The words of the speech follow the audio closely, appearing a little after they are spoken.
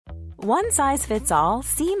One size fits all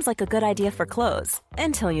seems like a good idea for clothes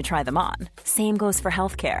until you try them on. Same goes for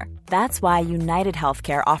healthcare. That's why United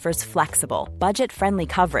Healthcare offers flexible, budget-friendly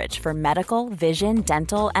coverage for medical, vision,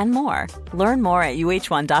 dental, and more. Learn more at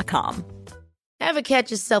uh1.com. Ever catch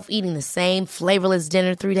yourself eating the same flavorless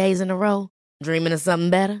dinner 3 days in a row? Dreaming of something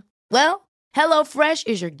better? Well, HelloFresh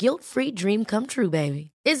is your guilt-free dream come true, baby.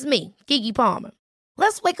 It's me, Keke Palmer.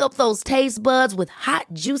 Let's wake up those taste buds with hot,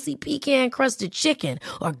 juicy pecan-crusted chicken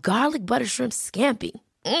or garlic butter shrimp scampi.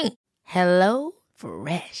 Hello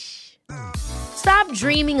Fresh. Stop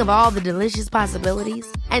dreaming of all the delicious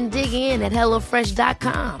possibilities and dig in at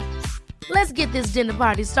HelloFresh.com. Let's get this dinner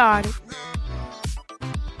party started.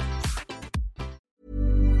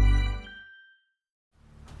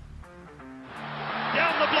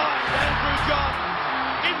 Down the blind, Andrew John.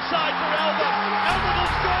 Inside for Albert. Albert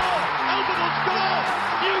will score. Albert will score.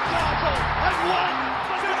 Newcastle have won.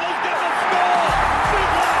 Fiddler's going to score.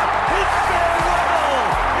 Fiddler, it's farewell.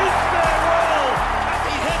 It's farewell. And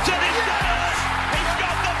he hits it. He's got it. He's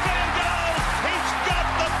got the field goal. He's got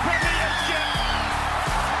the premiership.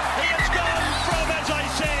 He has gone from, as I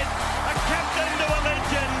said, a captain to a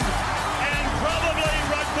legend. And probably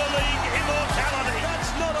rugby league immortality.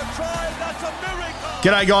 That's not a try. That's a miracle.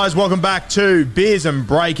 G'day guys, welcome back to Beers and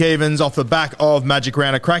Break-Evens off the back of Magic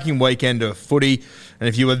Round, a cracking weekend of footy. And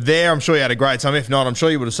if you were there, I'm sure you had a great time. If not, I'm sure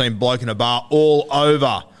you would have seen Bloke in a Bar all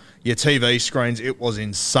over your TV screens. It was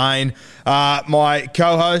insane. My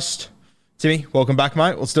co-host, Timmy, welcome back,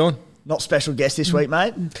 mate. What's doing? Not special guest this week,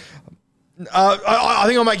 mate. I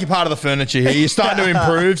think I'll make you part of the furniture here. You're starting to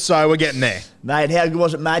improve, so we're getting there. Mate, how good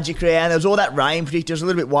was it Magic Round? There was all that rain predicted. I was a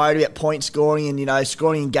little bit worried about point scoring and,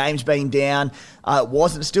 scoring in games being down. It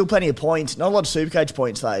wasn't. Still plenty of points. Not a lot of Supercoach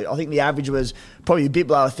points, though. I think the average was probably a bit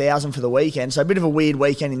below 1,000 for the weekend. So a bit of a weird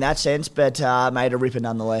weekend in that sense, but made a ripper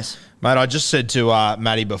nonetheless. Mate, I just said to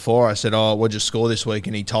Matty before, I said, what'd you score this week?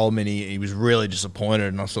 And he told me he was really disappointed.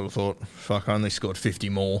 And I sort of thought, fuck, I only scored 50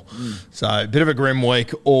 more. So a bit of a grim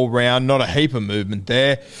week all round. Not a heap of movement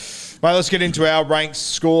there. Mate, let's get into our ranked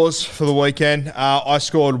scores for the weekend. I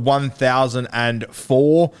scored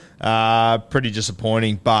 1,004. Pretty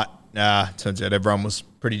disappointing, but turns out everyone was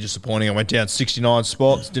pretty disappointing. I went down 69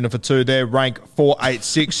 spots, dinner for two there, rank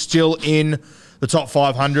 486, still in the top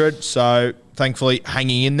 500, so thankfully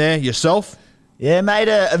hanging in there. Yourself? Yeah, made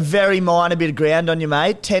a very minor bit of ground on you,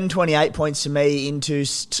 mate. 1028 points to me into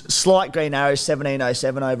slight green arrows,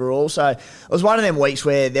 1707 overall. So it was one of them weeks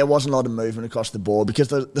where there wasn't a lot of movement across the board because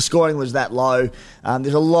the scoring was that low.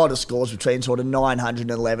 There's a lot of scores between sort of 900 and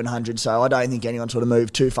 1100, so I don't think anyone sort of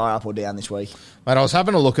moved too far up or down this week. Mate, I was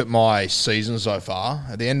having a look at my season so far.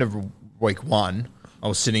 At the end of week one, I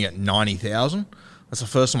was sitting at 90,000. That's the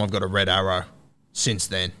first time I've got a red arrow since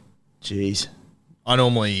then. Jeez. I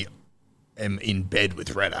normally am in bed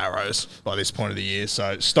with red arrows by this point of the year,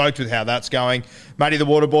 so stoked with how that's going. Matty the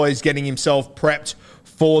Waterboy is getting himself prepped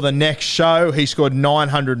for the next show. He scored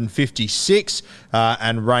 956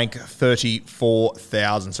 and rank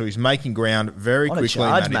 34,000, so he's making ground very On quickly. a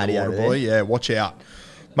charge, Matty the Matty, Waterboy, yeah, watch out.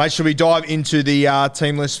 Mate, should we dive into the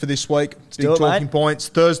team list for this week? Big talking points.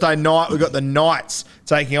 Thursday night, we've got the Knights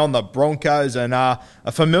taking on the Broncos and a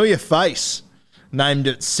familiar face named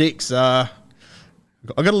at 6.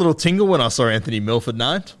 I got a little tingle when I saw Anthony Milford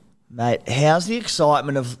named. Mate, how's the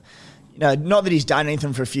excitement of, not that he's done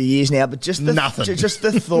anything for a few years now, but just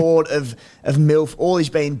the thought of Milf, all he's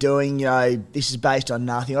been doing, this is based on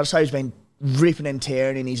nothing. I just hope he's been ripping and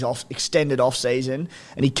tearing in his extended off-season,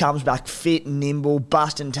 and he comes back fit and nimble,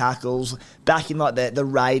 busting tackles, back in like the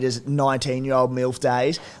Raiders 19-year-old MILF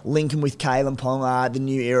days, linking with Kalen Ponga, the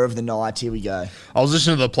new era of the Knights. Here we go. I was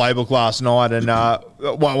listening to the playbook last night, and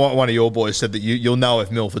one of your boys said that you'll know if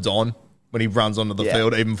Milford's on when he runs onto the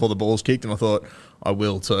field, even before the ball's kicked, and I thought, I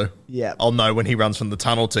will too. Yeah. I'll know when he runs from the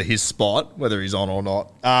tunnel to his spot, whether he's on or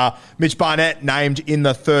not. Mitch Barnett named in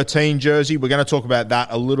the 13 jersey. We're going to talk about that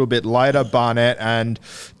a little bit later. Barnett and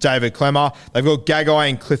David Clemmer. They've got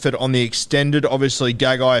Gagai and Clifford on the extended. Obviously,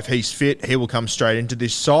 Gagai, if he's fit, he will come straight into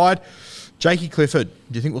this side. Jakey Clifford,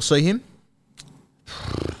 do you think we'll see him?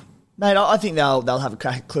 Mate, I think they'll have a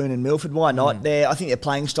crack at Clune and Milford. Why not? I think their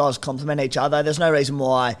playing styles complement each other. There's no reason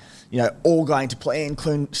why, all going to plan.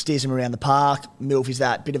 Clune steers him around the park. Milf is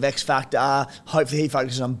that bit of X factor. Hopefully he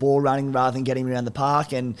focuses on ball running rather than getting him around the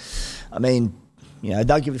park. And,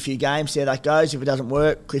 they'll give it a few games, see how that goes. If it doesn't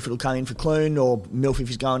work, Clifford will come in for Clune or Milf if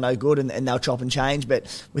he's going no good, and they'll chop and change.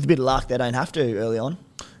 But with a bit of luck, they don't have to early on.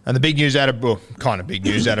 And the big news out of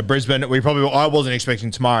Brisbane, I wasn't expecting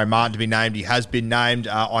Tamari Martin to be named. He has been named.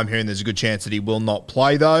 I'm hearing there's a good chance that he will not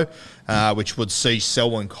play, though, which would see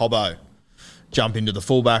Selwyn Cobbo jump into the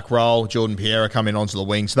fullback role. Jordan Piera coming onto the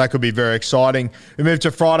wing. So that could be very exciting. We move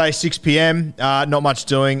to Friday, 6 p.m. Not much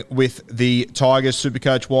doing with the Tigers,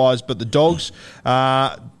 Supercoach-wise, but the Dogs.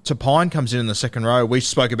 Tapine comes in the second row. We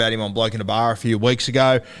spoke about him on Bloke in a Bar a few weeks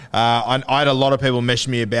ago. I had a lot of people message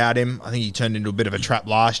me about him. I think he turned into a bit of a trap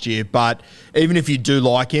last year. But even if you do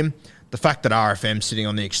like him, the fact that RFM's sitting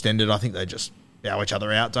on the extended, I think they just bow each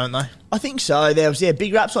other out, don't they? I think so. There was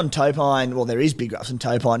big raps on Topine. Well, there is big raps on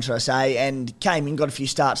Topine, should I say, and came in, got a few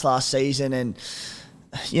starts last season, and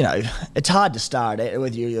it's hard to start it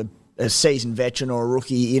whether you're a seasoned veteran or a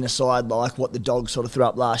rookie in a side like what the Dogs sort of threw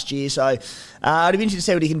up last year. So it'd be interesting to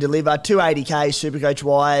see what he can deliver. 280k Supercoach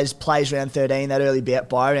wise, plays round 13, that early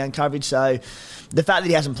buy round coverage. So the fact that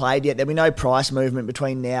he hasn't played yet, there'll be no price movement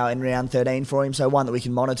between now and round 13 for him. So one that we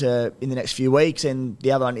can monitor in the next few weeks. And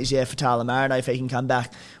the other one is, for Taylor Marino, if he can come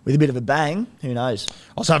back with a bit of a bang, who knows?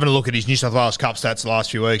 I was having a look at his New South Wales Cup stats the last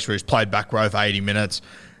few weeks where he's played back row for 80 minutes.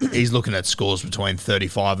 He's looking at scores between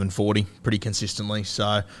 35 and 40 pretty consistently.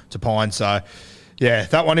 So to Pine. So yeah,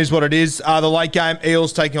 that one is what it is. The late game,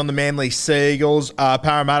 Eels taking on the Manly Seagulls.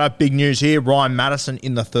 Parramatta, big news here. Ryan Madison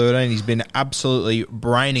in the 13. He's been absolutely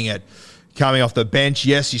braining it coming off the bench.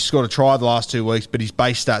 Yes, he's scored a try the last 2 weeks, but his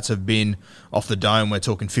base stats have been off the dome. We're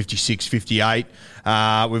talking 56, 58.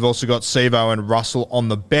 We've also got Sevo and Russell on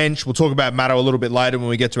the bench. We'll talk about Matto a little bit later when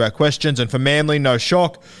we get to our questions. And for Manly, no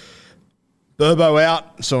shock. Burbo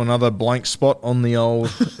out, so another blank spot on the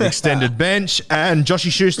old extended bench. And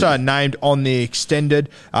Joshy Schuster named on the extended.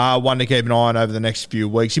 One to keep an eye on over the next few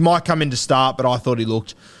weeks. He might come in to start, but I thought he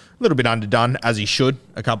looked a little bit underdone, as he should,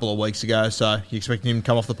 a couple of weeks ago. So you expecting him to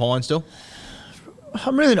come off the pine still?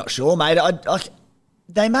 I'm really not sure, mate.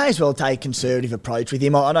 They may as well take a conservative approach with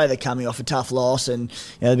him. I know they're coming off a tough loss and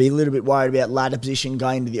they'll be a little bit worried about ladder position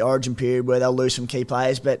going into the Origin period where they'll lose some key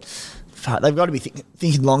players, but they've got to be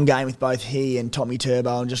thinking long game with both he and Tommy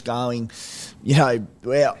Turbo and just going,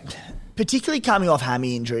 particularly coming off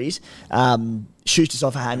hammy injuries. Schuster's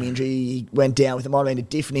off a hammy injury. He went down with, it might have been a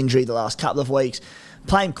different injury the last couple of weeks.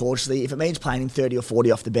 Play him cautiously. If it means playing him 30 or 40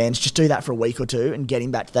 off the bench, just do that for a week or two and get him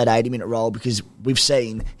back to that 80-minute role because we've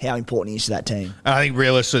seen how important he is to that team. I think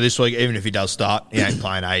realistically this week, even if he does start, he ain't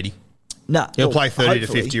playing 80. No. He'll play 30 to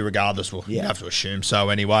 50 regardless, we'll have to assume. So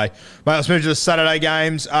anyway, mate, let's move to the Saturday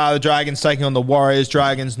games. The Dragons taking on the Warriors.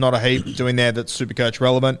 Dragons, not a heap doing there that's Supercoach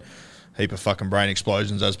relevant. Heap of fucking brain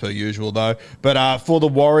explosions as per usual, though. But for the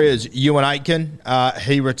Warriors, Ewan Aitken,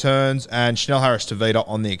 he returns, and Chanel Harris-Tavita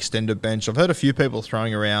on the extended bench. I've heard a few people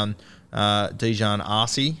throwing around Dijon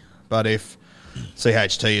Arcee, but if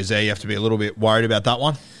CHT is there, you have to be a little bit worried about that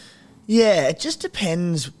one. Yeah, it just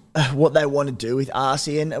depends what they want to do with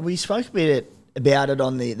Arcee, and we spoke a bit about it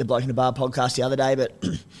on the Bloke in the Bar podcast the other day, but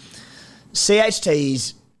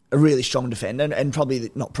CHT's a really strong defender, and I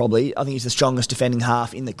think he's the strongest defending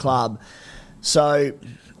half in the club. So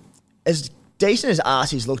as decent as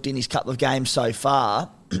Arcee's looked in his couple of games so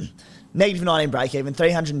far, negative 19 break even,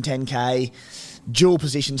 310k, dual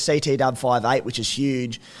position, CT dub 5'8", which is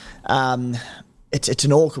huge. It's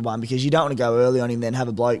an awkward one because you don't want to go early on him, then have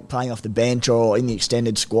a bloke playing off the bench or in the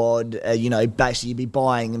extended squad. Basically you'd be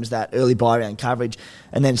buying him as that early buy round coverage,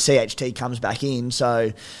 and then CHT comes back in.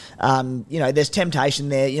 So, there's temptation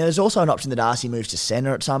there. There's also an option that Arcee moves to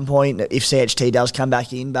centre at some point if CHT does come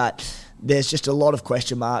back in, but there's just a lot of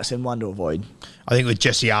question marks and one to avoid. I think with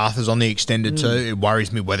Jesse Arthurs on the extended too, it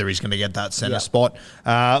worries me whether he's going to get that centre spot.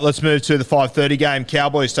 Let's move to the 5:30 game.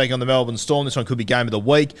 Cowboys taking on the Melbourne Storm. This one could be game of the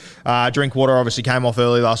week. Drinkwater obviously came off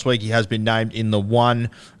early last week. He has been named in the one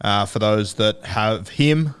for those that have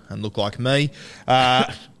him and look like me.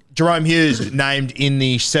 Jerome Hughes named in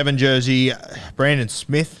the 7 jersey. Brandon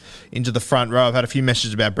Smith into the front row. I've had a few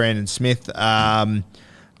messages about Brandon Smith.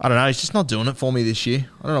 I don't know, he's just not doing it for me this year.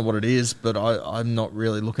 I don't know what it is, but I'm not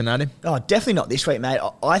really looking at him. Oh, definitely not this week, mate.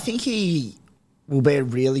 I think he will be a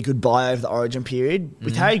really good buy over the Origin period.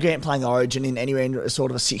 With Harry Grant playing Origin in anywhere in sort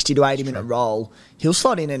of a 60 to 80-minute role, he'll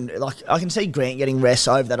slot in and I can see Grant getting rest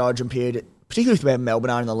over that Origin period, particularly with where Melbourne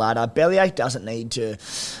are in the ladder. Bellyache doesn't need to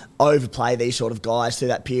overplay these sort of guys through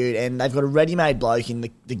that period, and they've got a ready-made bloke in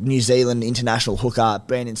the New Zealand international hooker,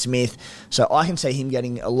 Brandon Smith, so I can see him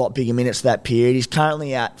getting a lot bigger minutes for that period. He's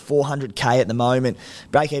currently at 400k at the moment,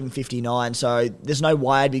 break-even 59, so there's no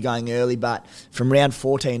way I'd be going early, but from round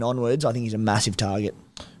 14 onwards, I think he's a massive target.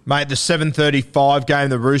 Mate, the 7:35 game,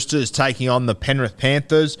 the Roosters taking on the Penrith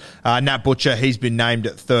Panthers. Nat Butcher, he's been named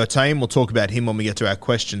at 13. We'll talk about him when we get to our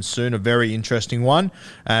questions soon. A very interesting one.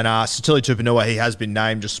 And Sitili Tupanua, he has been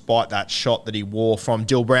named despite that shot that he wore from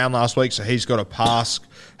Dill Brown last week, so he's got to pass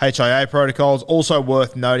HIA protocols. Also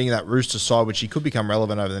worth noting that Roosters side, which he could become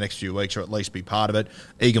relevant over the next few weeks or at least be part of it.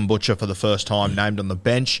 Egan Butcher for the first time named on the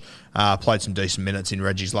bench. Played some decent minutes in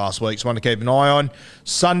Reggie's last week, so one to keep an eye on.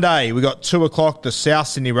 Sunday, we got 2 o'clock, the South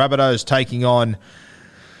Sydney Rabbitohs taking on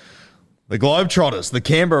the Globetrotters, the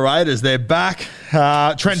Canberra Raiders. They're back.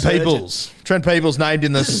 Trent Peebles named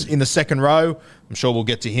in the second row. I'm sure we'll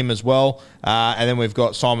get to him as well. And then we've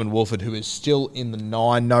got Simon Wolford, who is still in the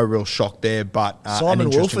 9. No real shock there, but Simon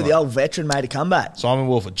Wolford, the old veteran, made a comeback. Simon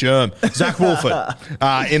Wolford, germ. Zach Wolford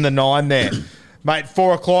in the 9 there. Mate,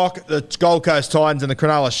 4 o'clock, the Gold Coast Titans and the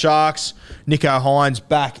Cronulla Sharks. Nico Hines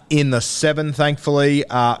back in the 7, thankfully.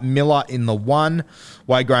 Miller in the 1.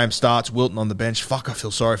 Wade Graham starts. Wilton on the bench. Fuck, I feel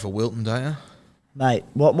sorry for Wilton, don't you? Mate,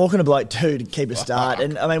 what more can a bloke do to keep a start?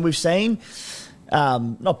 And, I mean, we've seen,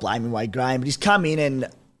 not blaming Wade Graham, but he's come in and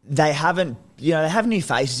they haven't, they have new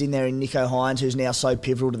faces in there in Nico Hines, who's now so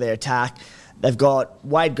pivotal to their attack. They've got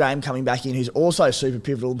Wade Graham coming back in, who's also super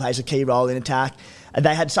pivotal and plays a key role in attack. And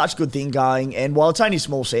they had such good thing going. And while it's only a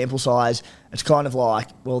small sample size, it's kind of like,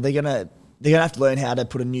 well, they're gonna have to learn how to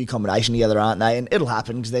put a new combination together, aren't they? And it'll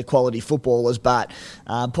happen because they're quality footballers. But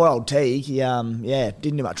poor old Teague, he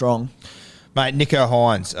didn't do much wrong. Mate, Nico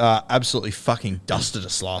Hines absolutely fucking dusted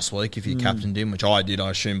us last week if you captained him, which I did,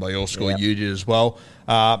 I assume, by your score. Yep. You did as well.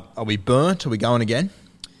 Are we burnt? Are we going again?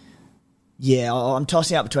 Yeah, I'm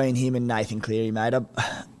tossing up between him and Nathan Cleary, mate.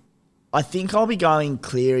 I think I'll be going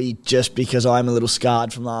Cleary just because I'm a little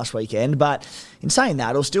scarred from last weekend. But in saying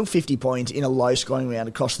that, it was still 50 points in a low-scoring round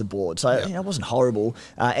across the board. So it wasn't horrible.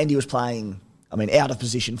 And he was playing, out of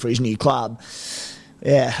position for his new club.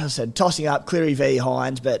 Yeah, as I said, tossing up Cleary v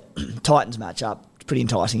Hines, but Titans match up. It's pretty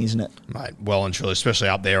enticing, isn't it? Mate, well and truly, especially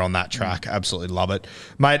up there on that track. Absolutely love it.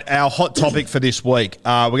 Mate, our hot topic for this week,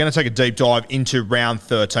 we're going to take a deep dive into round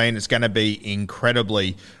 13. It's going to be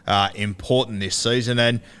incredibly important this season.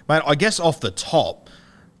 And, mate, I guess off the top,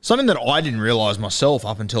 something that I didn't realise myself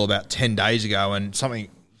up until about 10 days ago, and something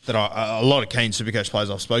that a lot of keen Supercoach players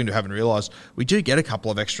I've spoken to haven't realised, we do get a couple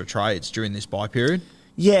of extra trades during this bye period.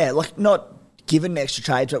 Yeah, like not given extra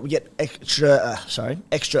trades, but we get extra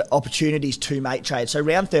opportunities to make trades. So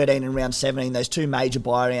round 13 and round 17, those two major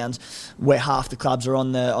buy rounds where half the clubs are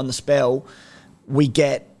on the spell, we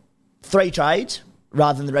get 3 trades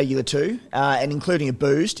rather than the regular 2, and including a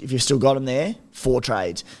boost, if you've still got them there, 4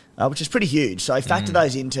 trades, which is pretty huge. So factor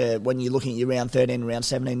those into when you're looking at your round 13 and round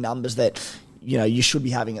 17 numbers that you should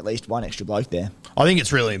be having at least one extra bloke there. I think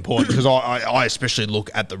it's really important because I especially look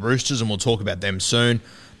at the Roosters, and we'll talk about them soon.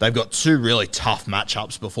 They've got 2 really tough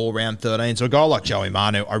matchups before round 13. So a guy like Joey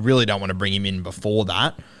Manu, I really don't want to bring him in before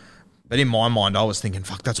that. But in my mind, I was thinking,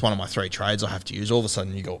 fuck, that's one of my 3 trades I have to use. All of a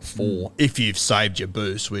sudden, you got 4 if you've saved your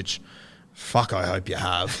boost, which, fuck, I hope you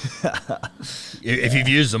have. If you've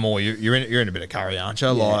used them all, you're in a bit of curry, aren't you?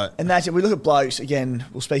 Yeah. Like, and that's it. We look at blokes, again,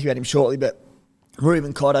 we'll speak about him shortly, but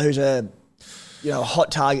Reuben Cotter, who's a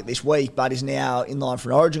hot target this week, but is now in line for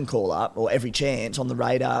an Origin call-up, or every chance on the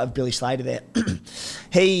radar of Billy Slater there.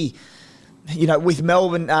 He, with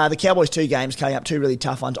Melbourne, the Cowboys 2 games coming up, 2 really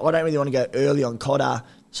tough ones. I don't really want to go early on Cotter.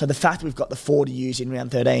 So the fact that we've got the 4 to use in round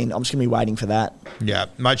 13, I'm just going to be waiting for that. Yeah.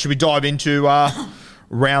 Mate, should we dive into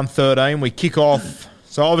round 13? We kick off.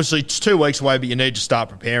 So obviously it's 2 weeks away, but you need to start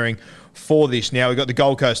preparing for this now. We've got the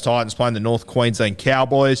Gold Coast Titans playing the North Queensland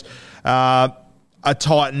Cowboys.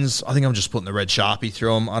 Titans, I think I'm just putting the red Sharpie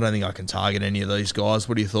through them. I don't think I can target any of these guys.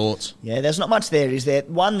 What are your thoughts? Yeah, there's not much there, is there?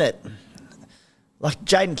 One that, like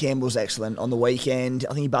Jaden Campbell's excellent on the weekend.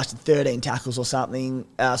 I think he busted 13 tackles or something.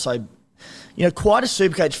 So, quite a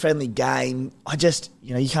Supercoach-friendly game. I just,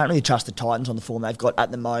 you can't really trust the Titans on the form they've got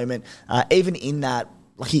at the moment. Even in that,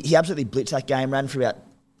 like he absolutely blitzed that game, ran for about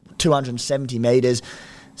 270 metres.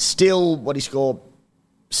 Still, what he scored,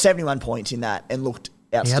 71 points in that and looked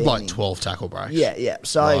outstanding. He had like 12 tackle breaks. Yeah.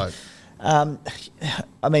 So, David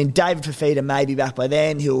Fafita may be back by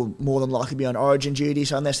then. He'll more than likely be on Origin duty.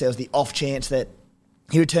 So unless there was the off chance that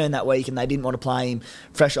he returned that week and they didn't want to play him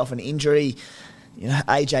fresh off an injury,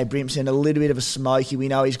 AJ Brimson, a little bit of a smoky. We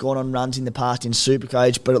know he's gone on runs in the past in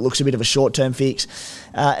Supercoach, but it looks a bit of a short-term fix.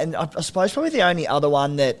 And I suppose probably the only other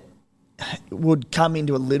one that would come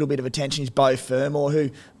into a little bit of attention is Beau Fermor, who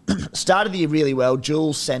started the year really well,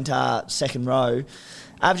 dual centre, second row,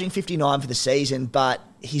 averaging 59 for the season, but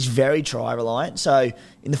he's very try reliant. So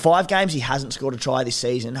in the 5 games he hasn't scored a try this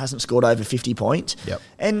season, hasn't scored over 50 points. Yep.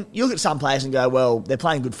 And you look at some players and go, well, they're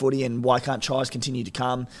playing good footy and why can't tries continue to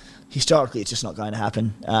come? Historically, it's just not going to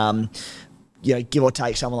happen. Give or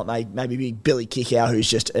take someone like maybe Billy Kickow, who's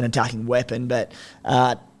just an attacking weapon. But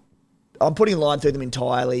I'm putting a line through them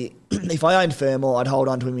entirely. If I owned Fermor, I'd hold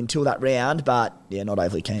on to him until that round, but not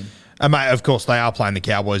overly keen. And mate, of course, they are playing the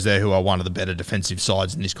Cowboys there, who are one of the better defensive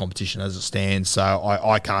sides in this competition as it stands, so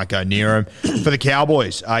I can't go near them. For the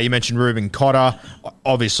Cowboys, you mentioned Reuben Cotter.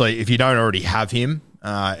 Obviously, if you don't already have him,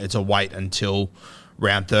 it's a wait until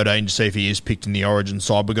round 13 to see if he is picked in the Origin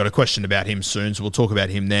side. We've got a question about him soon, so we'll talk about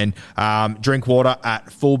him then. Drinkwater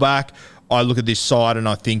at fullback. I look at this side and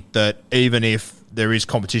I think that even if there is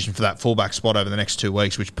competition for that fullback spot over the next 2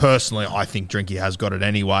 weeks, which personally I think Drinky has got it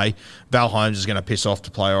anyway. Val Holmes is going to piss off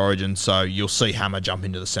to play Origin, so you'll see Hammer jump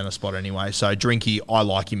into the centre spot anyway. So Drinky, I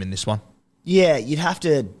like him in this one. Yeah, you'd have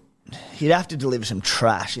to deliver some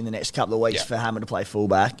trash in the next couple of weeks for Hammer to play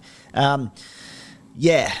fullback.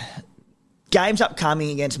 Games upcoming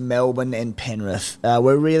against Melbourne and Penrith.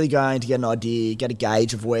 We're really going to get an idea, get a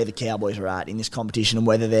gauge of where the Cowboys are at in this competition and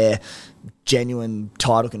whether they're genuine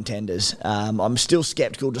title contenders. I'm still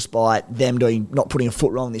sceptical despite them not putting a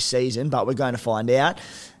foot wrong this season, but we're going to find out.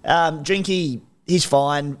 Drinky, he's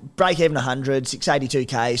fine. Break even 100,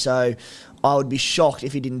 682k, so I would be shocked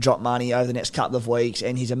if he didn't drop money over the next couple of weeks,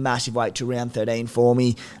 and he's a massive weight to round 13 for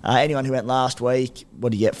me. Anyone who went last week,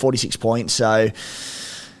 what did he get? 46 points, so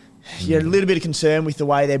a little bit of concern with the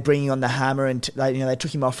way they're bringing on the Hammer, and they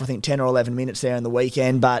took him off for I think 10 or 11 minutes there in the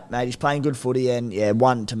weekend. But mate, he's playing good footy, and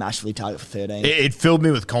one to massively target for 13. It filled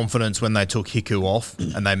me with confidence when they took Hiku off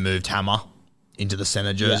and they moved Hammer into the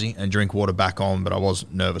centre jersey and Drinkwater back on, but I was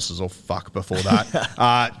nervous as all fuck before that.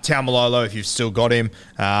 Taumalolo, if you've still got him,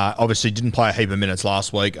 obviously didn't play a heap of minutes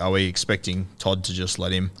last week. Are we expecting Todd to just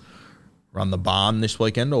let him run the barn this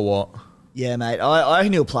weekend or what? Yeah, mate. I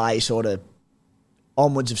reckon he'll play sort of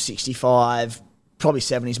onwards of 65, probably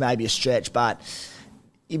 70s, maybe a stretch, but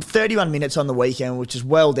 31 minutes on the weekend, which is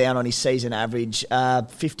well down on his season average,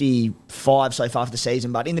 55 so far for the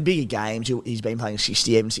season, but in the bigger games, he's been playing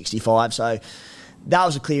 60, even 65, so that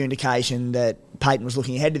was a clear indication that Payten was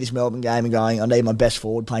looking ahead to this Melbourne game and going, I need my best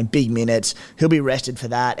forward playing big minutes. He'll be rested for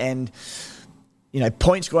that, and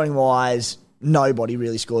point scoring wise, nobody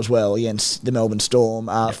really scores well against the Melbourne Storm.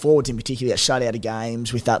 Forwards in particular get shut out of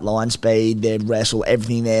games with that line speed, their wrestle,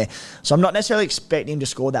 everything there. So I'm not necessarily expecting him to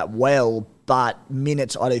score that well, but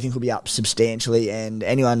minutes I do think will be up substantially, and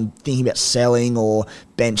anyone thinking about selling or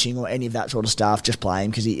benching or any of that sort of stuff, just play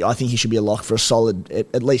him because I think he should be a lock for a solid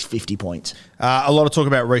at least 50 points. A lot of talk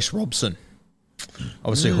about Reece Robson.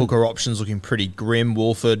 Obviously, hooker options looking pretty grim.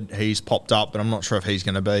 Wolford, he's popped up, but I'm not sure if he's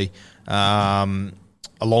going to be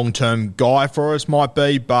a long-term guy for us, might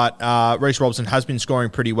be, but Reece Robson has been scoring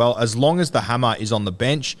pretty well. As long as the Hammer is on the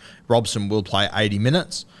bench, Robson will play 80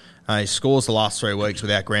 minutes. His scores the last 3 weeks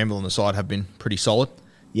without Granville on the side have been pretty solid.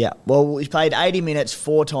 Yeah, well, he's played 80 minutes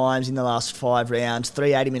 4 times in the last 5 rounds,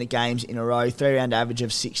 3 80-minute games in a row, 3-round average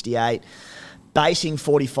of 68. Basing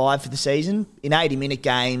 45 for the season in 80-minute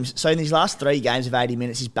games. So in these last 3 games of 80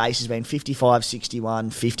 minutes, his base has been 55,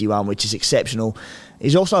 61, 51, which is exceptional.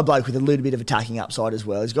 He's also a bloke with a little bit of attacking upside as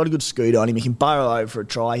well. He's got a good scoot on him. He can burrow over for a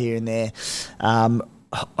try here and there.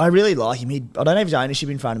 I really like him. I don't have his ownership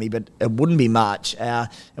in front of me, but it wouldn't be much. And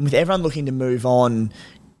with everyone looking to move on,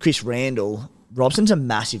 Chris Randall, Robson's a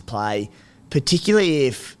massive play, particularly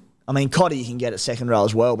if... Cotter you can get at second row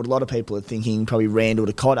as well, but a lot of people are thinking probably Randall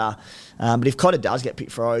to Cotter. But if Cotter does get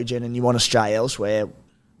picked for Origin and you want to stray elsewhere,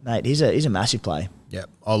 mate, he's a massive play. Yep,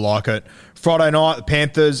 I like it. Friday night, the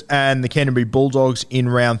Panthers and the Canterbury Bulldogs in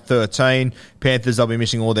round 13. Panthers, they'll be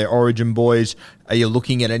missing all their Origin boys. Are you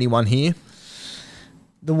looking at anyone here?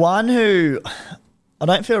 The one who I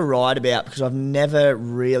don't feel right about because I've never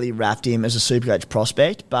really wrapped him as a Supercoach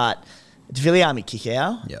prospect, but it's Viliami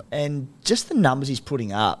Kikau. Yep. And just the numbers he's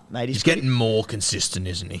putting up, mate. He's getting more consistent,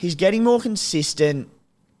 isn't he? He's getting more consistent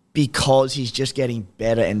because he's just getting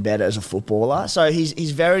better and better as a footballer. So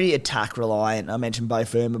he's very attack reliant. I mentioned Bo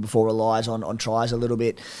Firma before, relies on tries a little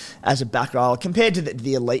bit as a back rower. Compared to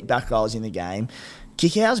the elite back rowers in the game,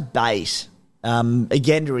 Kikau's base,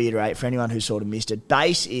 again to reiterate for anyone who sort of missed it,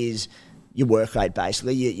 base is your work rate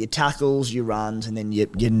basically, your tackles, your runs, and then your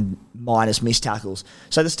minus missed tackles.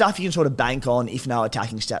 So the stuff you can sort of bank on if no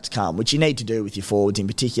attacking stats come, which you need to do with your forwards in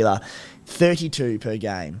particular, 32 per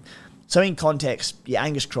game. So in context, your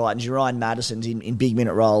Angus Crichtons, your Ryan Madisons in big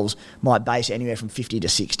minute roles might base anywhere from 50 to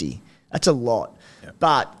 60. That's a lot. Yep.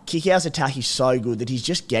 But Kikau's attack is so good that he's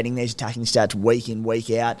just getting these attacking stats week in,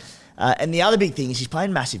 week out. And the other big thing is he's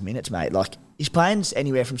playing massive minutes, mate. Like, He's playing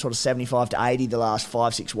anywhere from sort of 75 to 80 the last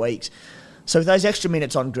 5-6 weeks. So with those extra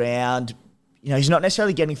minutes on ground, he's not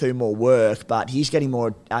necessarily getting through more work, but he's getting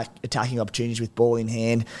more attacking opportunities with ball in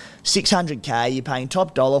hand. 600K, you're paying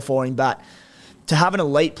top dollar for him, but to have an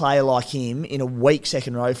elite player like him in a weak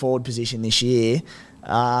second row forward position this year,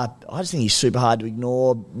 I just think he's super hard to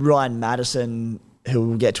ignore. Ryan Madison, who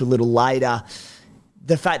we'll get to a little later,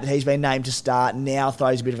 the fact that he's been named to start now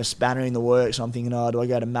throws a bit of a spanner in the works. I'm thinking, do I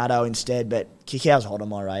go to Maddo instead? But Kikau's hot on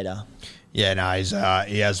my radar. Yeah, no,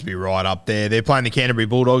 he has to be right up there. They're playing the Canterbury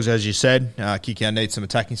Bulldogs, as you said. Kikau needs some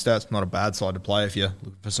attacking stats. Not a bad side to play if you're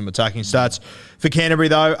looking for some attacking stats. For Canterbury,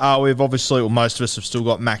 though, we've obviously, most of us have still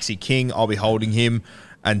got Maxi King. I'll be holding him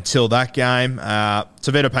until that game.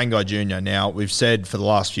 Tavita Pangai Jr. Now, we've said for the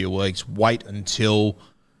last few weeks, wait until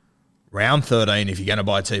round 13 if you're going to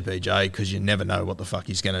buy TPJ, because you never know what the fuck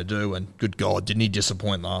he's going to do. And good God, didn't he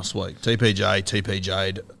disappoint last week?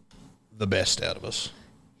 TPJ'd the best out of us.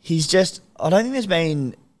 He's just, I don't think there's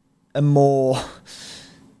been a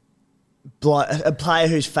player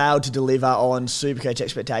who's failed to deliver on Supercoach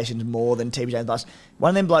expectations more than TPJ Plus. One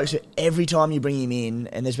of them blokes who every time you bring him in,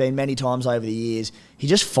 and there's been many times over the years, he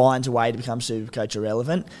just finds a way to become Supercoach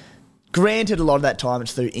irrelevant. Granted, a lot of that time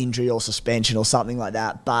it's through injury or suspension or something like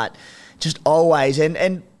that, but just always,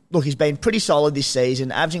 and look, he's been pretty solid this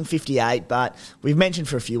season, averaging 58, but we've mentioned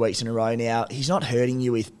for a few weeks in a row now, he's not hurting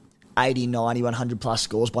you with 80, 90, 100 plus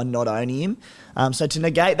scores by not owning him. So to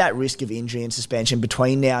negate that risk of injury and suspension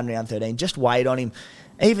between now and round 13, just wait on him.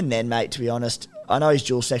 Even then, mate, to be honest, I know he's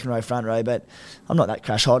dual second row, front row, but I'm not that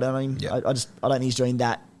crash hot on him. Yeah. I don't think he's doing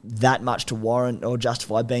that much to warrant or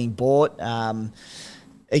justify being bought.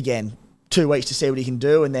 Again, 2 weeks to see what he can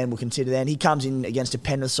do, and then we'll consider then. He comes in against a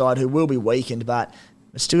Penrith side who will be weakened, but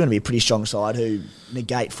it's still going to be a pretty strong side who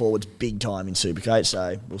negate forwards big time in Supercoach,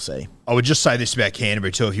 so we'll see. I would just say this about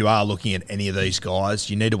Canterbury too. If you are looking at any of these guys,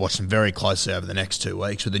 you need to watch them very closely over the next 2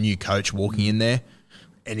 weeks. With the new coach walking in there,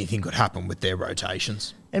 anything could happen with their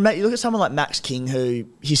rotations. And, mate, you look at someone like Max King, who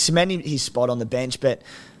he's cementing his spot on the bench, but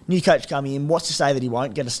new coach coming in, what's to say that he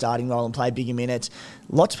won't get a starting role and play bigger minutes?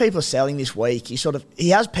 Lots of people are selling this week. He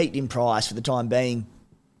has peaked in price for the time being.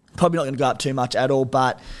 Probably not going to go up too much at all,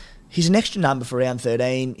 but he's an extra number for round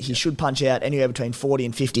 13. He should punch out anywhere between 40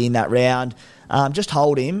 and 50 in that round. Just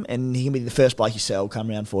hold him, and he can be the first bloke you sell come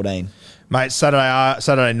round 14. Mate,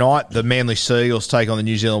 Saturday night, the Manly Seagulls take on the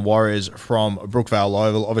New Zealand Warriors from Brookvale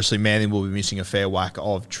Oval. Obviously, Manly will be missing a fair whack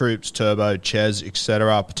of troops, Turbo, Ches,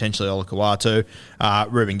 etc., potentially Olakau'atu.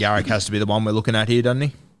 Ruben Garrick has to be the one we're looking at here, doesn't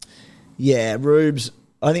he? Yeah, Rubes.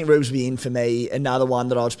 I think Rubes will be in for me. Another one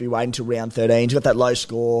that I'll just be waiting until round 13. He's got that low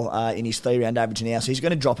score in his 3-round average now, so he's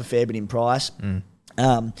going to drop a fair bit in price.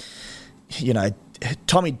 Tommy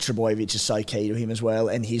Trbojevic is so key to him as well,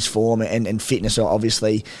 and his form and fitness,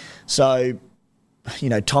 obviously. So,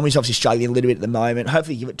 Tommy's obviously struggling a little bit at the moment.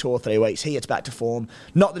 Hopefully give it 2 or 3 weeks. He gets back to form.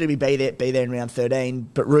 Not that he'll be there in round 13,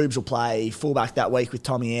 but Rubes will play fullback that week with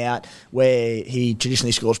Tommy out, where he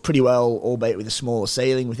traditionally scores pretty well, albeit with a smaller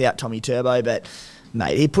ceiling without Tommy Turbo. But,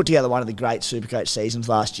 mate, he put together one of the great Supercoach seasons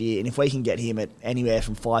last year, and if we can get him at anywhere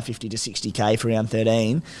from 550 to 60K for round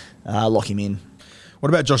 13, lock him in. What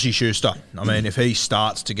about Joshy Schuster? I mean, if he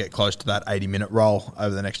starts to get close to that 80-minute role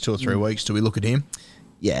over the next 2 or 3 weeks, do we look at him?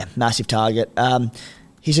 Yeah, massive target.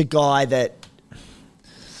 He's a guy that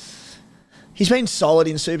he's been solid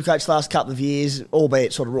in Supercoach the last couple of years,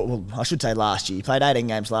 albeit I should say last year. He played 18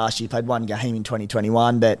 games last year, played 1 game in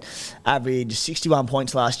 2021, but averaged 61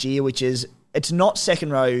 points last year, it's not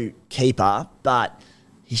second row keeper, but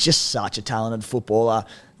he's just such a talented footballer.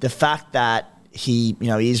 The fact that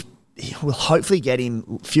we'll hopefully get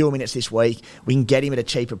him fewer minutes this week. We can get him at a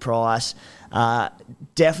cheaper price.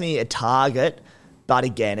 Definitely a target. But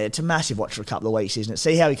again, it's a massive watch for a couple of weeks, isn't it?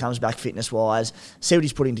 See how he comes back fitness-wise, see what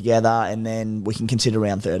he's putting together, and then we can consider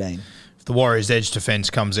round 13. If the Warriors' edge defence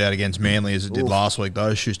comes out against Manly as it did last week,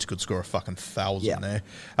 though, Schuster could score a fucking 1,000 there.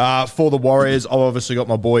 For the Warriors, I've obviously got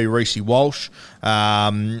my boy Reece Walsh.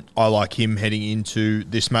 I like him heading into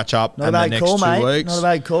this matchup in the next 2 weeks. Not a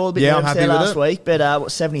bad call. A bit I'm happy with last week, but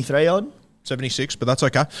 73 odd? 76, but that's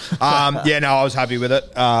okay. I was happy with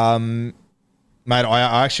it. Mate,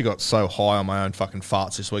 I actually got so high on my own fucking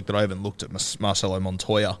farts this week that I even looked at Marcelo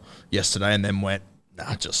Montoya yesterday and then went,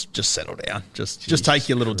 nah, just settle down. Just take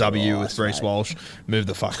your little W with Reece Walsh. Move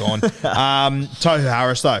the fuck on. Tohu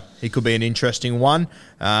Harris, though, he could be an interesting one.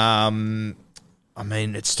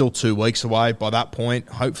 It's still 2 weeks away. By that point,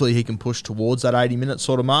 hopefully he can push towards that 80-minute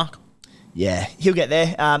sort of mark. Yeah, he'll get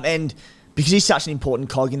there. And because he's such an important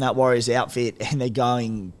cog in that Warriors outfit and they're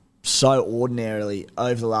going so ordinarily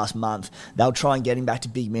over the last month. They'll try and get him back to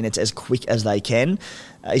big minutes as quick as they can.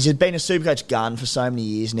 He's been a Supercoach gun for so many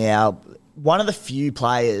years now. One of the few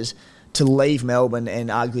players to leave Melbourne and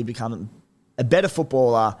arguably become a better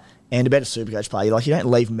footballer and a better Supercoach player. Like, you don't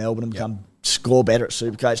leave Melbourne and become score better at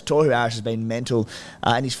Supercoach. Tohu Harris has been mental.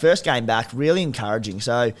 And his first game back, really encouraging.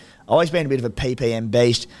 So, always been a bit of a PPM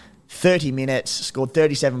beast. 30 minutes, scored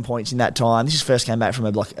 37 points in that time. This is first came back from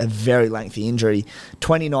a very lengthy injury.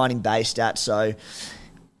 29 in base stats. So,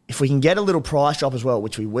 if we can get a little price drop as well,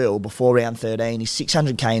 which we will, before round 13, he's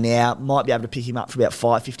 600k now, might be able to pick him up for about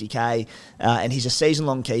 550k, and he's a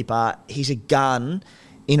season-long keeper. He's a gun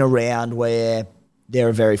in a round where there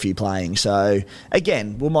are very few playing. So,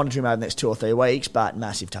 again, we'll monitor him over the next 2 or 3 weeks, but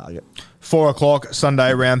massive target. 4 o'clock,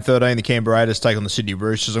 Sunday, round 13, the Canberra Raiders take on the Sydney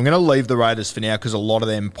Roosters. I'm going to leave the Raiders for now because a lot of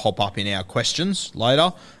them pop up in our questions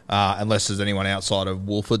later, unless there's anyone outside of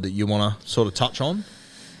Wolford that you want to sort of touch on.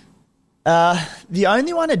 The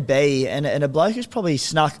only one would be, and a bloke who's probably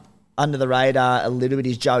snuck under the radar a little bit,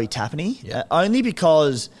 is Joey Tapine. Yeah. Only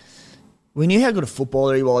because we knew how good a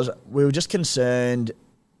footballer he was. We were just concerned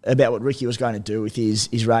about what Ricky was going to do with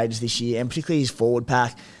his Raiders this year, and particularly his forward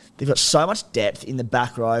pack. They've got so much depth in the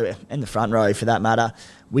back row and the front row, for that matter.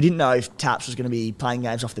 We didn't know if Taps was going to be playing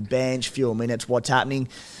games off the bench, fewer minutes, what's happening.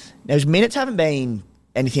 Now, his minutes haven't been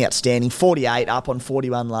anything outstanding. 48 up on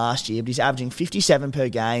 41 last year, but he's averaging 57 per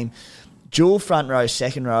game. Dual front row,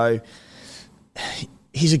 second row.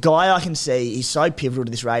 He's a guy I can see. He's so pivotal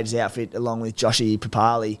to this Raiders outfit, along with Joshi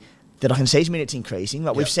Papali, that I can see his minutes increasing.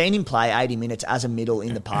 Like, we've seen him play 80 minutes as a middle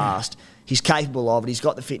in the past. He's capable of it. He's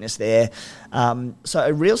got the fitness there. So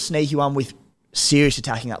a real sneaky one with serious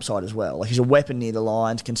attacking upside as well. Like, he's a weapon near the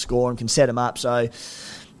lines, can score and can set him up. So,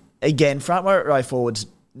 again, front row forwards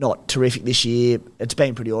not terrific this year. It's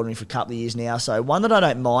been pretty ordinary for a couple of years now. So one that I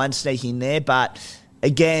don't mind sneaking in there, but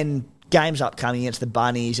again, games upcoming against the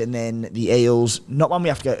Bunnies and then the Eels. Not one we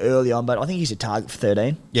have to go early on, but I think he's a target for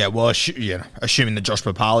 13. Yeah, well, assuming that Josh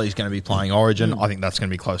Papali is going to be playing Origin, I think that's going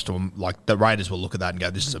to be close to him. Like, the Raiders will look at that and go,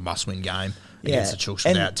 this is a must-win game against the Chooks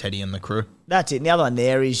without Teddy and the crew. That's it. And the other one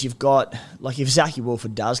there is you've got, like, if Zachy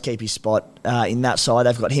Wolford does keep his spot in that side,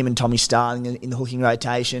 they've got him and Tommy Starling in the hooking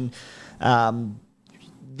rotation.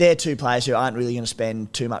 They're two players who aren't really going to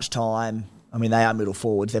spend too much time. I mean, they are middle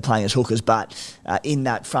forwards. They're playing as hookers, but in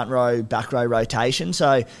that front row, back row rotation.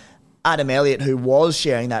 So Adam Elliott, who was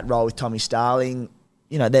sharing that role with Tommy Starling,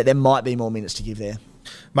 you know, there might be more minutes to give there.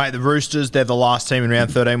 Mate, the Roosters, they're the last team in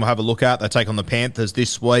round 13 we'll have a look at. They take on the Panthers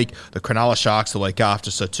this week, the Cronulla Sharks the week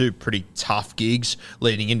after, so two pretty tough gigs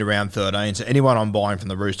leading into round 13. So anyone I'm buying from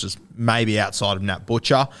the Roosters, maybe outside of Nat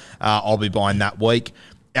Butcher, I'll be buying that week.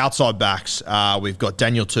 Outside backs, we've got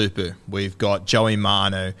Daniel Tupu, we've got Joey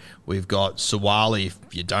Manu, we've got Suwali.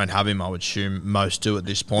 If you don't have him, I would assume most do at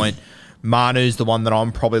this point. Manu's the one that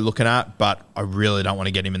I'm probably looking at, but I really don't want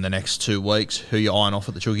to get him in the next 2 weeks. Who are you eyeing off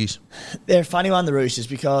at the Chookies? They're a funny one, the Roosters,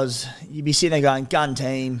 because you'd be sitting there going, gun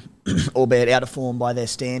team, albeit out of form by their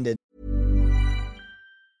standard.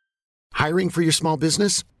 Hiring for your small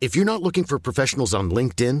business? If you're not looking for professionals on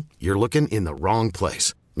LinkedIn, you're looking in the wrong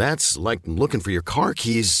place. That's like looking for your car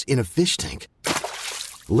keys in a fish tank.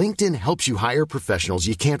 LinkedIn helps you hire professionals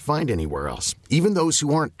you can't find anywhere else, even those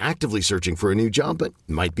who aren't actively searching for a new job but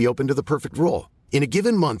might be open to the perfect role. In a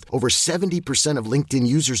given month, over 70% of LinkedIn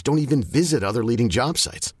users don't even visit other leading job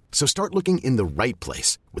sites. So start looking in the right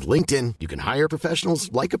place. With LinkedIn, you can hire professionals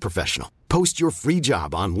like a professional. Post your free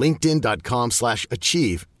job on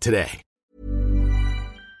linkedin.com/achieve today.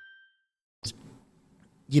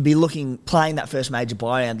 You'd be playing that first major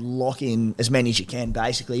buy and lock in as many as you can,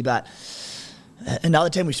 basically. But another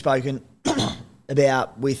team we've spoken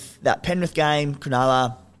about with that Penrith game,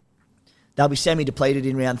 Cronulla, they'll be semi-depleted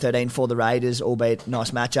in round 13 for the Raiders, albeit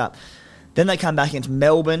nice matchup. Then they come back against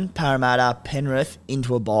Melbourne, Parramatta, Penrith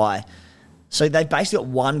into a bye. So they've basically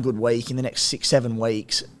got one good week in the next 6-7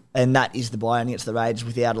 weeks, and that is the bye against the Raiders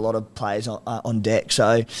without a lot of players on deck.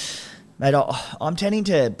 So, mate, I'm tending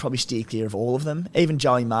to probably steer clear of all of them. Even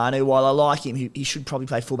Joey Manu, while I like him, he should probably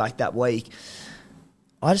play fullback that week.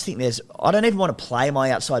 I just think I don't even want to play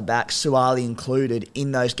my outside backs, Suwali included,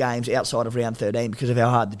 in those games outside of round 13 because of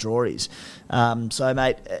how hard the draw is. So,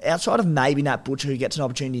 mate, outside of maybe Nat Butcher, who gets an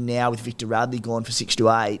opportunity now with Victor Radley gone for 6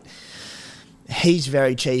 to 8, he's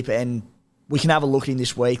very cheap, and we can have a look at him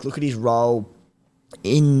this week, look at his role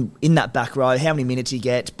in that back row, how many minutes he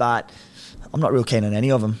gets, but I'm not real keen on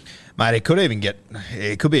any of them. Mate, it could be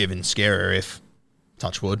even scarier if,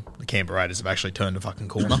 touch wood, the Canberra Raiders have actually turned a fucking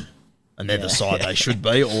corner. And they're the side they should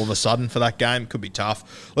be all of a sudden for that game. Could be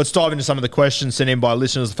tough. Let's dive into some of the questions sent in by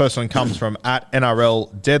listeners. The first one comes from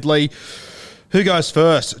 @NRL Deadly. Who goes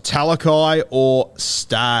first, Talakai or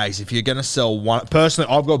Stags? If you're going to sell one, personally,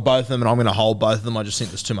 I've got both of them and I'm going to hold both of them. I just think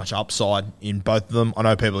there's too much upside in both of them. I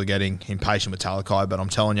know people are getting impatient with Talakai, but I'm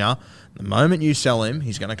telling you, the moment you sell him,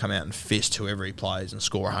 he's going to come out and fist whoever he plays and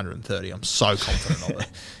score 130. I'm so confident of it.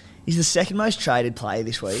 He's the second most traded player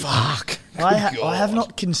this week. Fuck. I have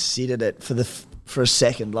not considered it for a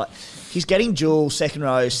second. Like, he's getting dual second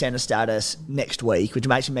row centre status next week, which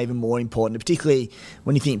makes him even more important, particularly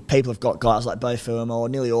when you think people have got guys like Bo Firma, or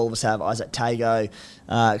nearly all of us have Isaac Tago,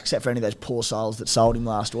 except for any of those poor souls that sold him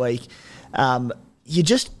last week. You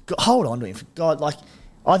just hold on to him. For God, like,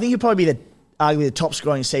 I think he'll probably be arguably the top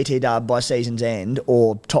scoring CT dub by season's end,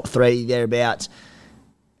 or top 3 thereabouts.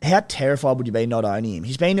 How terrified would you be not owning him?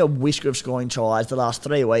 He's been a whisker of scoring tries the last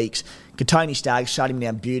 3 weeks. Tony Staggs shut him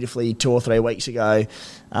down beautifully 2 or 3 weeks ago.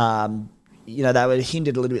 They were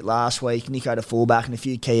hindered a little bit last week. Nico to fullback and a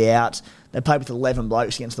few key outs. They played with 11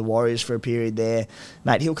 blokes against the Warriors for a period there.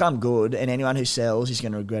 Mate, he'll come good, and anyone who sells is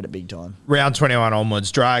going to regret it big time. Round 21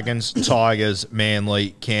 onwards, Dragons, Tigers,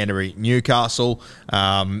 Manly, Canterbury, Newcastle.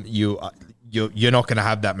 You're not going to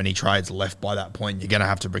have that many trades left by that point. You're going to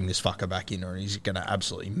have to bring this fucker back in, or he's going to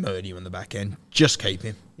absolutely murder you in the back end. Just keep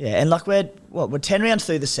him. Yeah, and like we're 10 rounds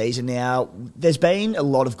through the season now. There's been a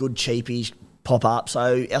lot of good cheapies pop up,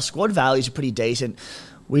 so our squad values are pretty decent.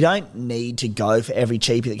 We don't need to go for every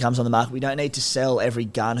cheapie that comes on the market. We don't need to sell every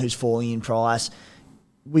gun who's falling in price.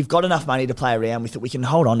 We've got enough money to play around with it. We can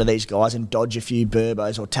hold on to these guys and dodge a few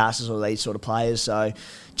Burbos or Tasses or these sort of players. So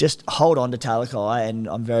just hold on to Talakai, and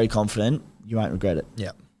I'm very confident you won't regret it.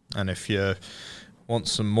 Yeah. And if you want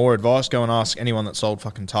some more advice, go and ask anyone that sold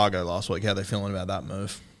fucking Targo last week how they're feeling about that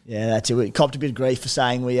move. Yeah, that's it. We copped a bit of grief for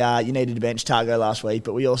saying you needed to bench Targo last week,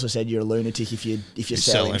 but we also said you're a lunatic if you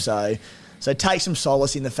sell him. So take some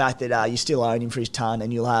solace in the fact that you still own him for his ton,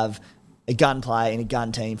 and you'll have a gun player in a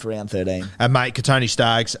gun team for round 13. And mate, Tony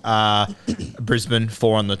Staggs, Brisbane,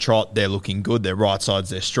 4 on the trot. They're looking good. Their right side's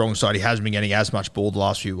their strong side. He hasn't been getting as much ball the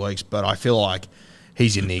last few weeks, but I feel like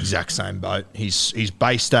he's in the exact same boat. He's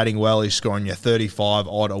base statting well. He's scoring you 35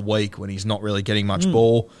 odd a week when he's not really getting much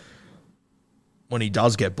ball. When he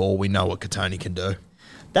does get ball, we know what Katoni can do.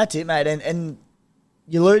 That's it, mate. And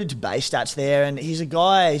you alluded to base stats there, and he's a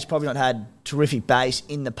guy who's probably not had terrific base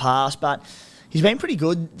in the past, but he's been pretty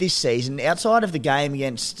good this season. Outside of the game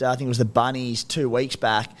against, I think it was the Bunnies 2 weeks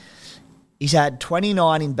back, he's had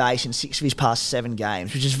 29 in base in 6 of his past 7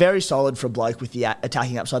 games, which is very solid for a bloke with the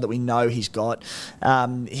attacking upside that we know he's got.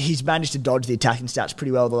 He's managed to dodge the attacking stats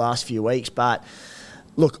pretty well the last few weeks, but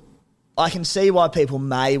look, I can see why people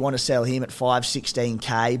may want to sell him at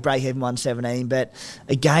 516k, break even 117, but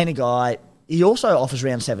again, a guy, he also offers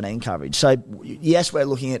round 17 coverage. So yes, we're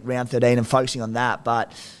looking at round 13 and focusing on that,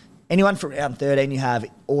 but anyone from round 13 you have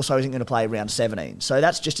also isn't going to play round 17. So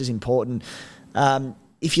that's just as important.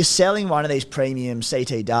 If you're selling one of these premium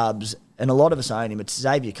CT dubs, and a lot of us own him, it's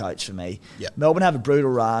Xavier Coates for me. Yep. Melbourne have a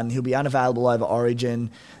brutal run. He'll be unavailable over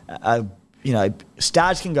Origin.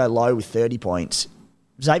 Stars can go low with 30 points.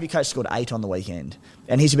 Xavier Coates scored 8 on the weekend,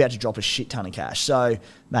 and he's about to drop a shit ton of cash. So,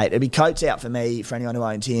 mate, it'll be Coates out for me, for anyone who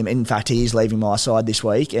owns him. In fact, he is leaving my side this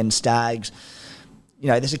week. And Staggs,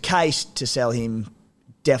 there's a case to sell him.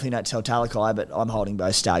 Definitely not sell Talakai, but I'm holding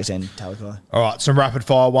both Staggs and Talakai. All right, some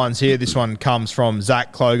rapid-fire ones here. This one comes from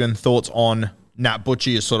Zach Clogan. Thoughts on Nat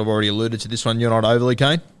Butcher? You sort of already alluded to this one. You're not overly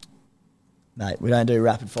keen? Mate, we don't do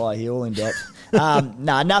rapid-fire here, all in depth.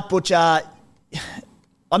 Nat Butcher,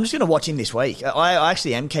 I'm just going to watch him this week. I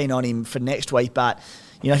actually am keen on him for next week, but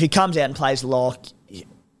if he comes out and plays lock,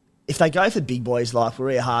 if they go for big boys like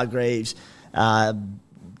Maria Hargreaves,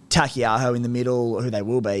 Takiaho in the middle, who they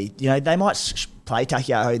will be, they might play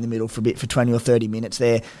Takiaho in the middle for a bit, for 20 or 30 minutes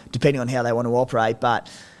there, depending on how they want to operate. But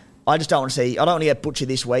I just don't want to get Butcher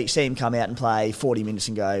this week, see him come out and play 40 minutes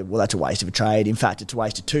and go, well, that's a waste of a trade. In fact, it's a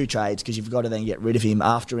waste of 2 trades because you've got to then get rid of him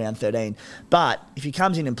after round 13. But if he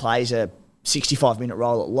comes in and plays a 65-minute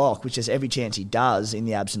role at lock, which there's every chance he does in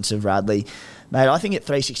the absence of Radley, mate, I think at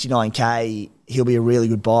 369k, he'll be a really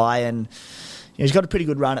good buy. And he's got a pretty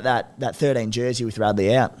good run at that 13 jersey with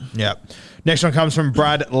Radley out. Yeah. Next one comes from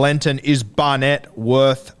Brad Lenton. Is Barnett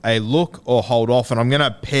worth a look or hold off? And I'm going to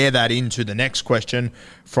pair that into the next question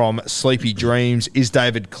from Sleepy Dreams. Is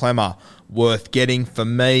David Klemmer worth getting? For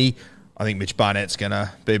me, I think Mitch Barnett's going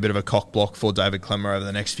to be a bit of a cock block for David Klemmer over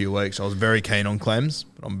the next few weeks. I was very keen on Clems,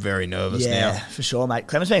 but I'm very nervous now. Yeah, for sure, mate.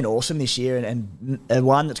 Clemmer's been awesome this year and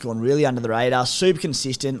one that's gone really under the radar. Super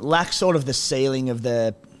consistent. Lacks sort of the ceiling of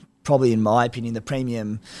the, probably in my opinion, the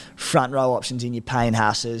premium front row options in your Payne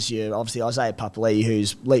Hasses. You're obviously Isaiah Papali'i,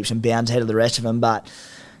 who's leaps and bounds ahead of the rest of them. But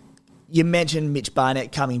you mentioned Mitch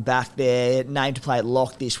Barnett coming back there, named to play at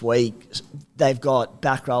lock this week. they've got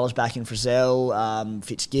back rollers back in Frizzell,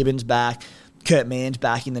 Fitzgibbon's back, Kurt Mann's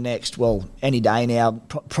back in the next, any day now,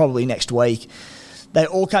 probably next week. They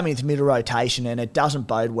all come into middle rotation, and it doesn't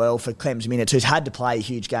bode well for Clem's minutes, who's had to play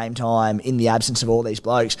huge game time in the absence of all these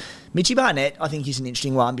blokes. Mitchie Barnett, I think, is an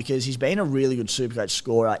interesting one because he's been a really good Supercoach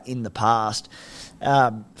scorer in the past.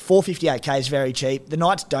 458k is very cheap. The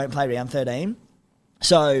Knights don't play round 13,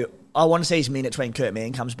 so I want to see his minutes when Kurt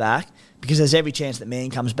Mann comes back, because there's every chance that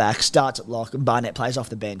Mann comes back, starts at lock, and Barnett plays off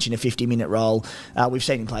the bench in a 50-minute role. We've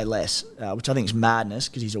seen him play less, which I think is madness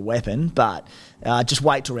because he's a weapon, but just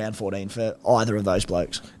wait till round 14 for either of those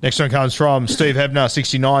blokes. Next one comes from Steve Hebner,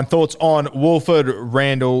 69. Thoughts on Wolford?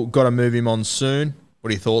 Randall, got to move him on soon. What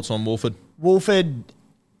are your thoughts on Wolford? Wolford,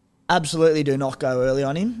 absolutely do not go early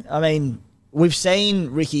on him. I mean, we've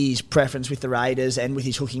seen Ricky's preference with the Raiders and with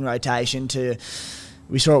his hooking rotation to...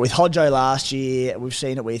 We saw it with Hodjo last year. We've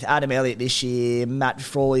seen it with Adam Elliott this year, Matt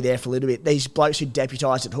Frawley there for a little bit. These blokes who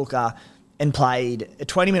deputised at hooker and played a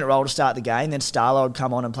 20-minute role to start the game, then Starlo would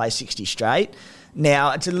come on and play 60 straight.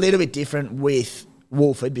 Now, it's a little bit different with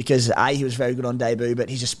Wolford because, A, he was very good on debut, but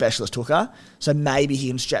he's a specialist hooker, so maybe he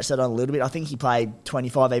can stretch that on a little bit. I think he played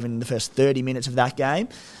 25 even in the first 30 minutes of that game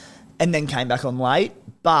and then came back on late.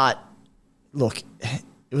 But, look...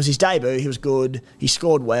 It was his debut. He was good. He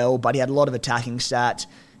scored well, but he had a lot of attacking stats.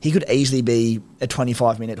 He could easily be a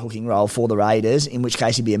 25-minute hooking role for the Raiders, in which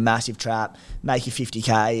case he'd be a massive trap, make you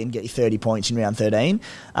 50k and get you 30 points in round 13.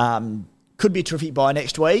 Could be a terrific buy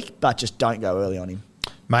next week, but just don't go early on him.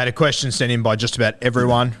 Mate, a question sent in by just about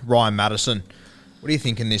everyone. Ryan Madison. What are you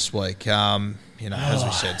thinking this week? As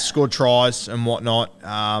we said, scored tries and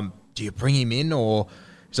whatnot. Do you bring him in, or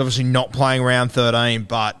he's obviously not playing round 13,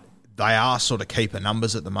 but they are sort of keeper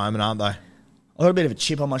numbers at the moment, aren't they? I got a bit of a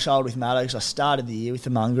chip on my shoulder with Maddo because I started the year with the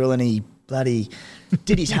mongrel and he bloody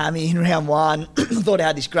did his hammy in round 1. Thought he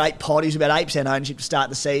had this great pod. He was about 8% ownership to start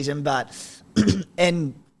the season,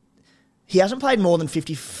 and he hasn't played more than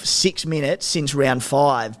 56 minutes since round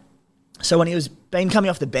 5. So when he was coming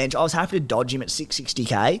off the bench, I was happy to dodge him at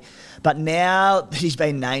 660k. But now that he's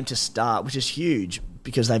been named to start, which is huge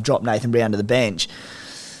because they've dropped Nathan Brown to the bench,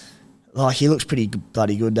 like, he looks pretty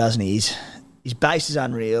bloody good, doesn't he? His base is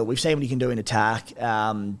unreal. We've seen what he can do in attack. His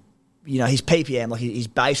PPM, like his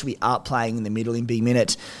base will be up playing in the middle in big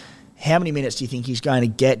minutes. How many minutes do you think he's going to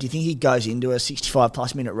get? Do you think he goes into a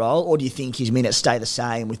 65-plus minute role, or do you think his minutes stay the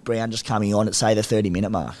same with Brown just coming on at, say, the 30-minute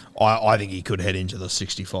mark? I think he could head into the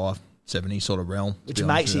 65, 70 sort of realm. Which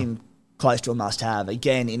makes him close to a must-have.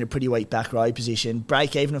 Again, in a pretty weak back row position.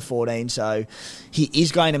 Break even of 14, so he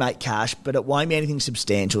is going to make cash, but it won't be anything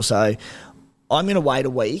substantial. So I'm going to wait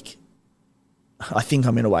a week. I think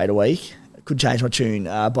I'm going to wait a week. I could change my tune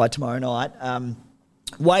by tomorrow night.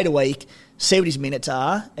 Wait a week, see what his minutes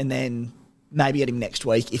are, and then maybe get him next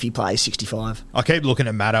week if he plays 65. I keep looking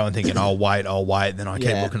at Maddo and thinking, I'll wait. Then I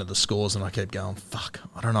keep looking at the scores and I keep going, fuck,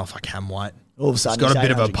 I don't know if I can wait. All of a sudden, it's got a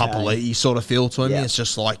bit of a Papali'i sort of feel to him. Yeah. It's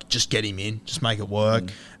just like, just get him in, just make it work.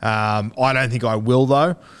 I don't think I will,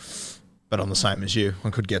 though. But I'm the same as you.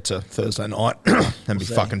 I could get to Thursday night and be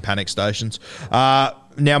fucking panic stations.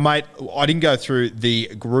 Now, mate, I didn't go through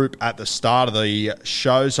the group at the start of the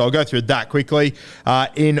show, so I'll go through that quickly.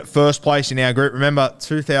 In first place in our group, remember,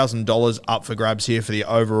 $2,000 up for grabs here for the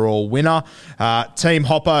overall winner. Team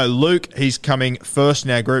Hoppo, Luke, he's coming first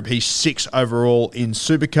in our group. He's 6th overall in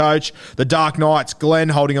Supercoach. The Dark Knights, Glenn,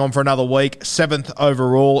 holding on for another week, 7th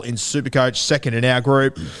overall in Supercoach, 2nd in our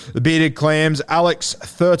group. The Bearded Clams, Alex,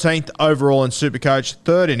 13th overall in Supercoach,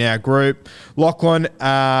 3rd in our group. Lachlan,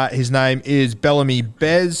 his name is Bellamy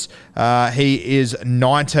Bez. He is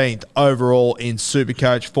 19th overall in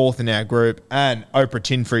Supercoach, 4th in our group. And Oprah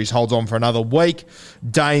Tinfreeze holds on for another week.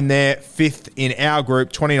 Dane there, 5th in our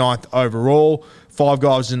group, 29th overall. 5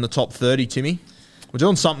 guys in the top 30, Timmy. We're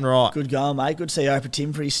doing something right. Good going, mate. Good to see Oprah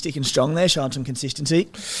Tinfreeze sticking strong there, showing some consistency.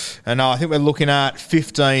 And I think we're looking at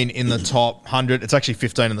 15 in the top 100. It's actually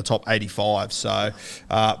 15 in the top 85. So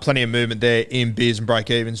plenty of movement there in beers and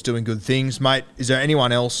break-evens, doing good things. Mate, is there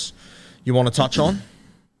anyone else you want to touch on?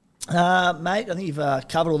 Mate, I think you've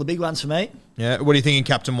covered all the big ones for me. Yeah. What are you thinking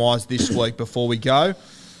captain-wise this week before we go?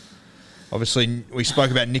 Obviously, we spoke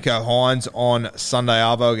about Nicho Hynes on Sunday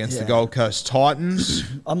Arvo against the Gold Coast Titans.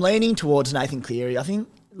 I'm leaning towards Nathan Cleary. I think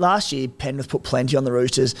last year Penrith put plenty on the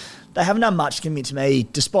Roosters. They haven't done much to convince me,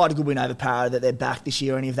 despite a good win over Para, that they're back this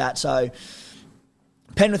year or any of that. So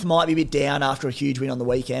Penrith might be a bit down after a huge win on the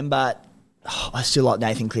weekend, but I still like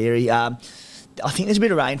Nathan Cleary. I think there's a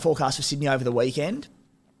bit of rain forecast for Sydney over the weekend.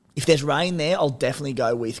 If there's rain there, I'll definitely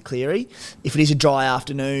go with Cleary. If it is a dry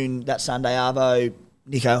afternoon, that Sunday Arvo,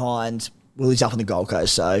 Nicho Hynes, well, he's up on the Gold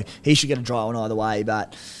Coast, so he should get a dry one either way.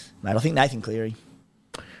 But Mate, I think Nathan Cleary.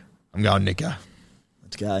 I'm going Nico.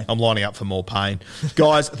 Let's go. I'm lining up for more pain.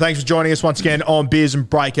 Guys, thanks for joining us once again on Beers and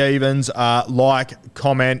Break Evens. Like,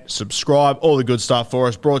 comment, subscribe, all the good stuff for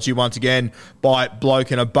us. Brought to you once again by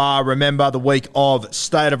Bloke in a Bar. Remember, the week of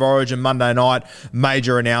State of Origin, Monday night,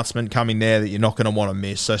 major announcement coming there that you're not going to want to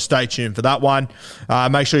miss. So stay tuned for that one.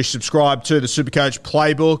 Make sure you subscribe to the Supercoach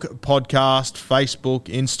Playbook podcast, Facebook,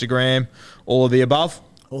 Instagram, all of the above.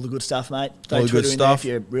 All the good stuff, mate. All the good stuff. If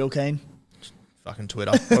you're real keen. Fucking Twitter.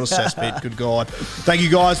 What a cesspit. Good God. Thank you,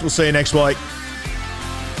 guys. We'll see you next week.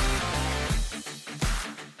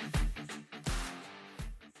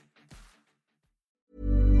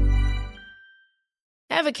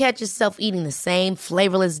 Ever catch yourself eating the same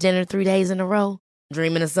flavorless dinner 3 days in a row?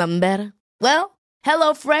 Dreaming of something better? Well,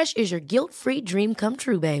 HelloFresh is your guilt-free dream come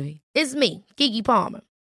true, baby. It's me, Keke Palmer.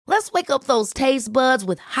 Let's wake up those taste buds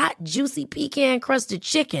with hot, juicy pecan-crusted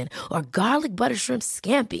chicken or garlic butter shrimp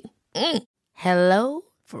scampi. Hello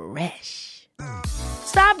Fresh.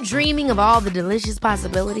 Stop dreaming of all the delicious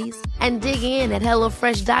possibilities and dig in at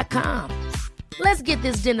HelloFresh.com. Let's get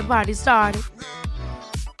this dinner party started.